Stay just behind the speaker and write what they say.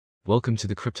Welcome to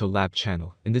the Crypto Lab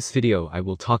channel. In this video I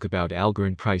will talk about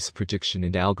Algorand price prediction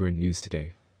and Algorand news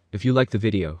today. If you like the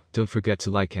video, don't forget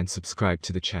to like and subscribe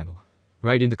to the channel.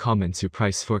 Write in the comments your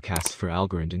price forecast for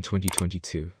Algorand in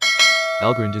 2022.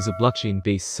 Algorand is a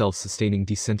blockchain-based self-sustaining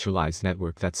decentralized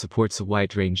network that supports a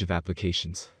wide range of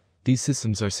applications. These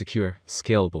systems are secure,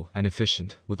 scalable, and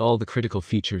efficient, with all the critical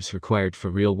features required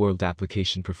for real-world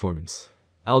application performance.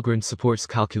 Algorand supports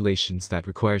calculations that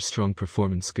require strong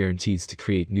performance guarantees to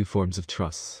create new forms of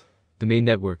trusts. The main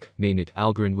network, mainnet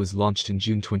Algorand, was launched in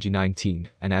June 2019,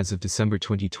 and as of December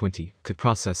 2020, could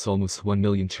process almost 1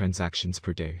 million transactions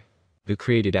per day. Who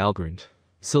created Algorand?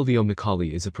 Silvio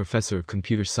Micali is a professor of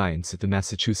computer science at the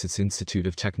Massachusetts Institute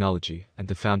of Technology and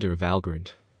the founder of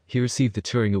Algorand. He received the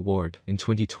Turing Award in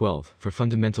 2012 for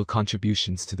fundamental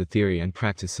contributions to the theory and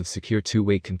practice of secure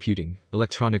two-way computing,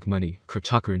 electronic money,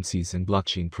 cryptocurrencies, and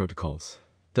blockchain protocols.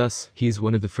 Thus, he is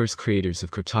one of the first creators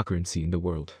of cryptocurrency in the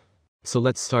world. So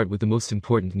let's start with the most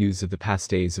important news of the past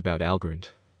days about Algorand.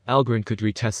 Algorand could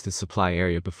retest the supply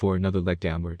area before another leg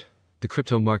downward. The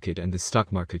crypto market and the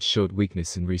stock market showed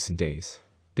weakness in recent days.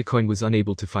 Bitcoin was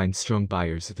unable to find strong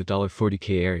buyers at the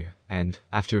 $40K area, and,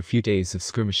 after a few days of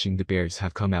skirmishing, the bears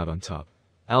have come out on top.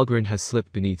 Algorand has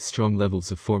slipped beneath strong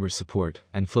levels of former support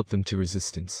and flipped them to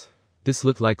resistance. This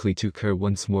looked likely to occur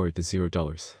once more at the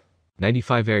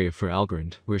 $0.95 area for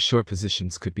Algorand, where short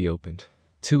positions could be opened.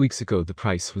 2 weeks ago the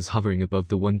price was hovering above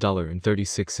the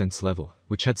 $1.36 level,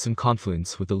 which had some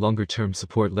confluence with the longer-term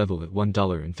support level at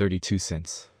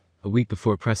 $1.32. A week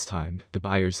before press time, the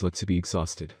buyers looked to be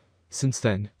exhausted. Since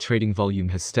then, trading volume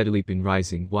has steadily been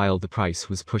rising while the price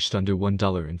was pushed under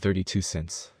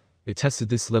 $1.32. It tested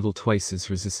this level twice as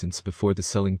resistance before the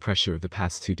selling pressure of the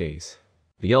past 2 days.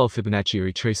 The yellow Fibonacci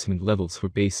retracement levels were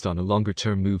based on a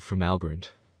longer-term move from Algorand.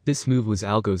 This move was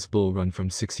ALGO's bull run from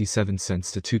 67 cents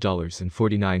to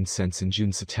 $2.49 in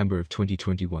June-September of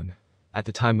 2021. At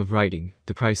the time of writing,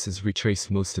 the price has retraced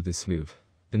most of this move.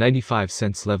 The 95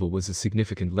 cents level was a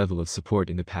significant level of support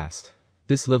in the past.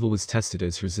 This level was tested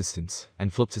as resistance,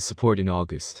 and flipped to support in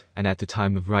August, and at the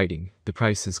time of writing, the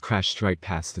price has crashed right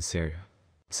past this area.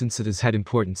 Since it has had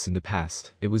importance in the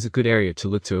past, it was a good area to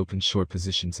look to open short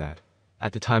positions at.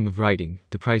 At the time of writing,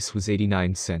 the price was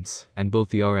 89 cents, and both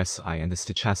the RSI and the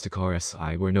stochastic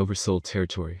RSI were in oversold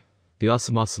territory. The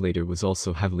awesome oscillator was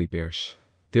also heavily bearish.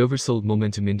 The oversold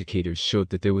momentum indicators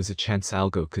showed that there was a chance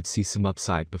ALGO could see some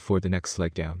upside before the next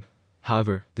leg down.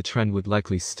 However, the trend would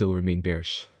likely still remain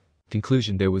bearish.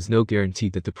 Conclusion: there was no guarantee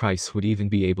that the price would even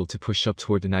be able to push up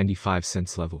toward the 95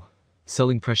 cents level.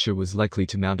 Selling pressure was likely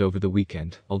to mount over the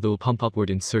weekend, although a pump upward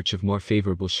in search of more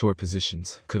favorable short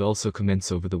positions could also commence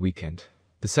over the weekend.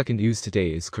 The second news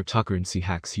today is cryptocurrency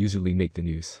hacks usually make the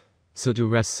news. So do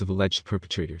arrests of alleged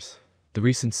perpetrators. The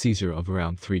recent seizure of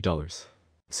around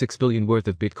 $3.6 billion worth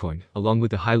of Bitcoin, along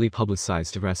with the highly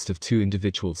publicized arrest of 2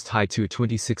 individuals tied to a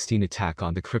 2016 attack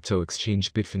on the crypto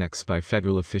exchange Bitfinex by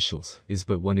federal officials, is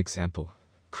but one example.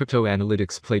 Crypto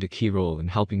analytics played a key role in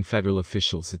helping federal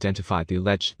officials identify the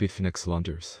alleged Bitfinex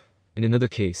launderers. In another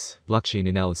case, blockchain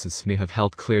analysis may have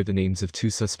helped clear the names of 2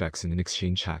 suspects in an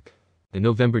exchange hack. In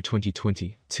November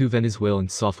 2020, 2 Venezuelan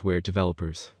software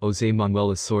developers, José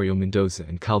Manuel Osorio Mendoza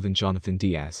and Calvin Jonathan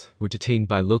Diaz, were detained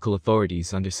by local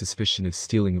authorities under suspicion of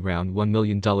stealing around $1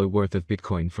 million worth of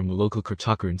Bitcoin from a local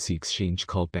cryptocurrency exchange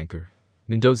called Banker.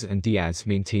 Mendoza and Diaz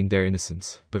maintained their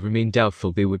innocence, but remained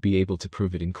doubtful they would be able to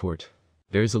prove it in court.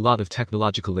 There is a lot of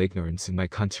technological ignorance in my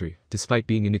country. Despite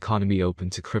being an economy open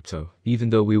to crypto, even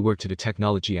though we worked at a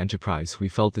technology enterprise, we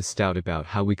felt this doubt about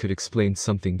how we could explain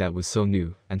something that was so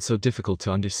new and so difficult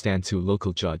to understand to a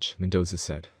local judge, Mendoza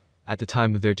said. At the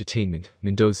time of their detainment,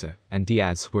 Mendoza and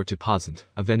Diaz worked at Posant,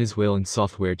 a Venezuelan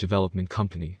software development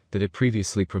company that had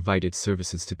previously provided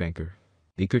services to Banker.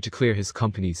 Eager to clear his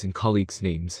company's and colleagues'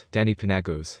 names, Danny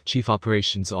Penagos, chief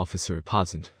operations officer at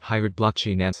Posant, hired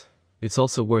blockchain analysts. It's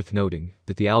also worth noting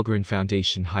that the Algorand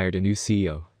Foundation hired a new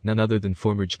CEO, none other than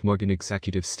former JP Morgan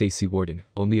executive Stacey Warden,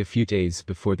 only a few days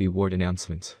before the award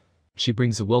announcement. She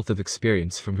brings a wealth of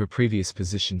experience from her previous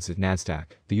positions at Nasdaq,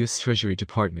 the U.S. Treasury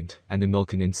Department, and the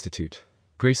Milken Institute.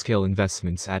 Grayscale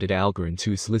Investments added Algorand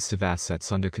to its list of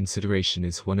assets under consideration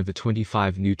as one of the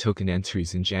 25 new token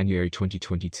entries in January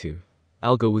 2022.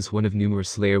 ALGO was one of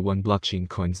numerous Layer 1 blockchain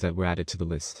coins that were added to the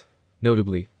list.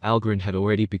 Notably, Algorand had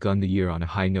already begun the year on a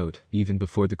high note, even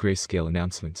before the Grayscale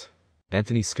announcement.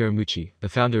 Anthony Scaramucci, the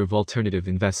founder of alternative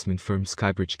investment firm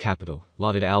Skybridge Capital,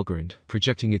 lauded Algorand,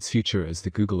 projecting its future as the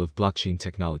Google of blockchain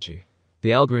technology. The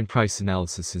Algorand price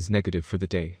analysis is negative for the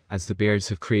day, as the bears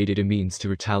have created a means to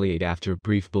retaliate after a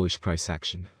brief bullish price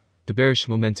action. The bearish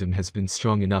momentum has been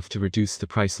strong enough to reduce the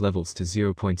price levels to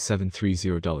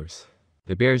 $0.730.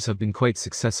 The bears have been quite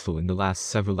successful in the last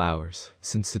several hours,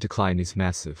 since the decline is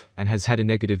massive, and has had a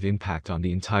negative impact on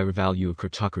the entire value of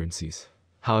cryptocurrencies.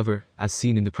 However, as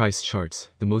seen in the price charts,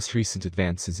 the most recent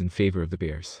advance is in favor of the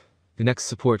bears. The next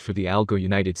support for the ALGO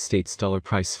United States dollar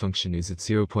price function is at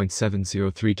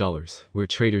 $0.703, where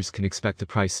traders can expect the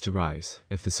price to rise,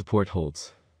 if the support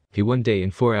holds. The 1-day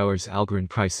and 4 hours Algorand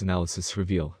price analysis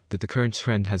reveal that the current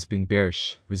trend has been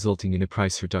bearish, resulting in a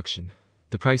price reduction.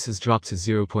 The price has dropped to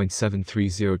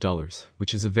 $0.730,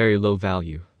 which is a very low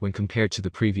value when compared to the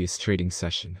previous trading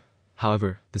session.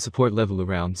 However, the support level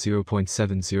around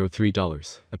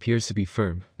 $0.703 appears to be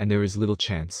firm, and there is little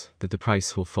chance that the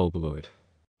price will fall below it.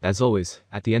 As always,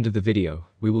 at the end of the video,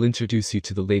 we will introduce you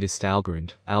to the latest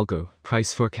Algorand, ALGO,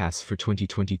 price forecasts for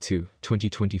 2022,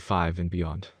 2025 and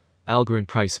beyond. Algorand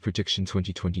Price Prediction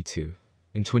 2022.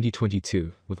 In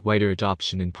 2022, with wider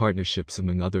adoption and partnerships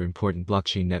among other important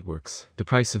blockchain networks, the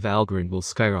price of Algorand will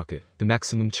skyrocket. The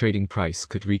maximum trading price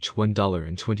could reach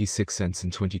 $1.26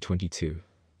 in 2022.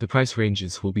 The price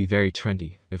ranges will be very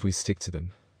trendy if we stick to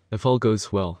them. If all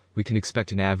goes well, we can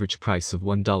expect an average price of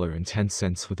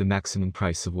 $1.10 with a maximum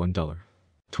price of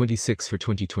 $1.26 for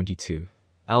 2022.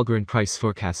 Algorand Price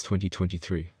Forecast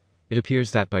 2023. It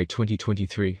appears that by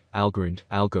 2023, Algorand,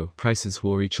 ALGO, prices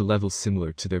will reach a level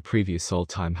similar to their previous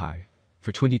all-time high.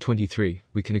 For 2023,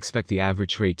 we can expect the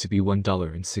average rate to be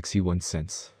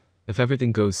 $1.61. If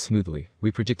everything goes smoothly,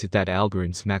 we predicted that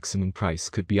Algorand's maximum price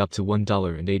could be up to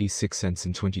 $1.86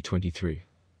 in 2023.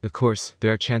 Of course,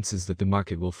 there are chances that the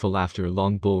market will fall after a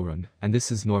long bull run, and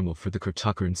this is normal for the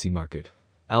cryptocurrency market.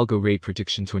 ALGO Rate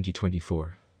Prediction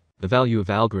 2024. The value of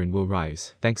Algorand will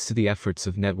rise, thanks to the efforts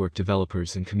of network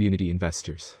developers and community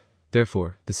investors.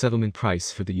 Therefore, the settlement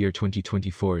price for the year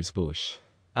 2024 is bullish.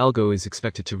 ALGO is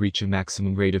expected to reach a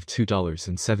maximum rate of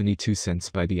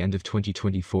 $2.72 by the end of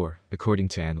 2024, according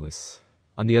to analysts.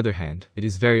 On the other hand, it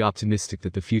is very optimistic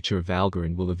that the future of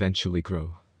Algorand will eventually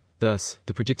grow. Thus,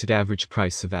 the predicted average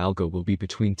price of ALGO will be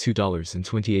between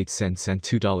 $2.28 and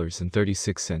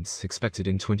 $2.36 expected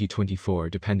in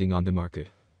 2024 depending on the market.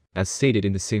 As stated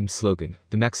in the same slogan,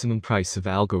 the maximum price of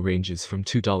ALGO ranges from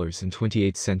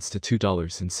 $2.28 to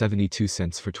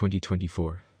 $2.72 for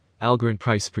 2024. Algorand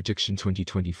Price Prediction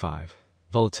 2025.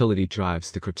 Volatility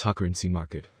drives the cryptocurrency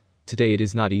market. Today it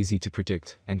is not easy to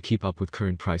predict and keep up with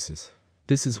current prices.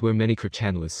 This is where many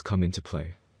cryptanalysts come into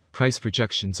play. Price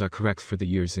projections are correct for the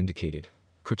years indicated.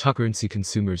 Cryptocurrency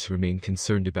consumers remain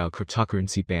concerned about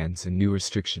cryptocurrency bans and new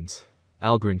restrictions.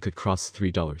 Algorand could cross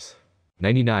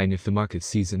 $3.99 if the market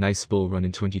sees a nice bull run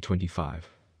in 2025.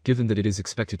 Given that it is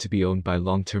expected to be owned by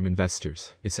long-term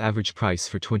investors, its average price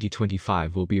for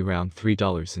 2025 will be around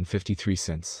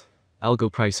 $3.53. ALGO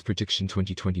Price Prediction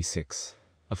 2026.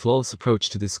 A flawless approach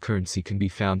to this currency can be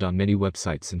found on many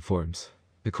websites and forums.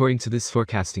 According to this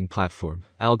forecasting platform,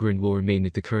 Algorand will remain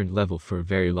at the current level for a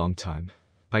very long time.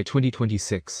 By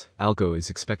 2026, ALGO is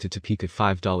expected to peak at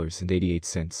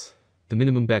 $5.88. The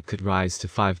minimum bet could rise to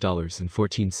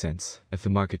 $5.14 if the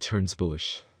market turns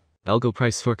bullish. ALGO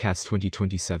Price Forecast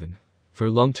 2027. For a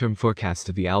long-term forecast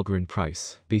of the Algorand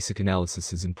price, basic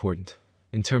analysis is important.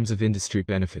 In terms of industry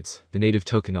benefits, the native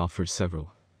token offers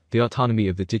several. The autonomy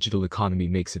of the digital economy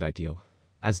makes it ideal.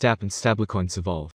 As DApp and stablecoins evolve,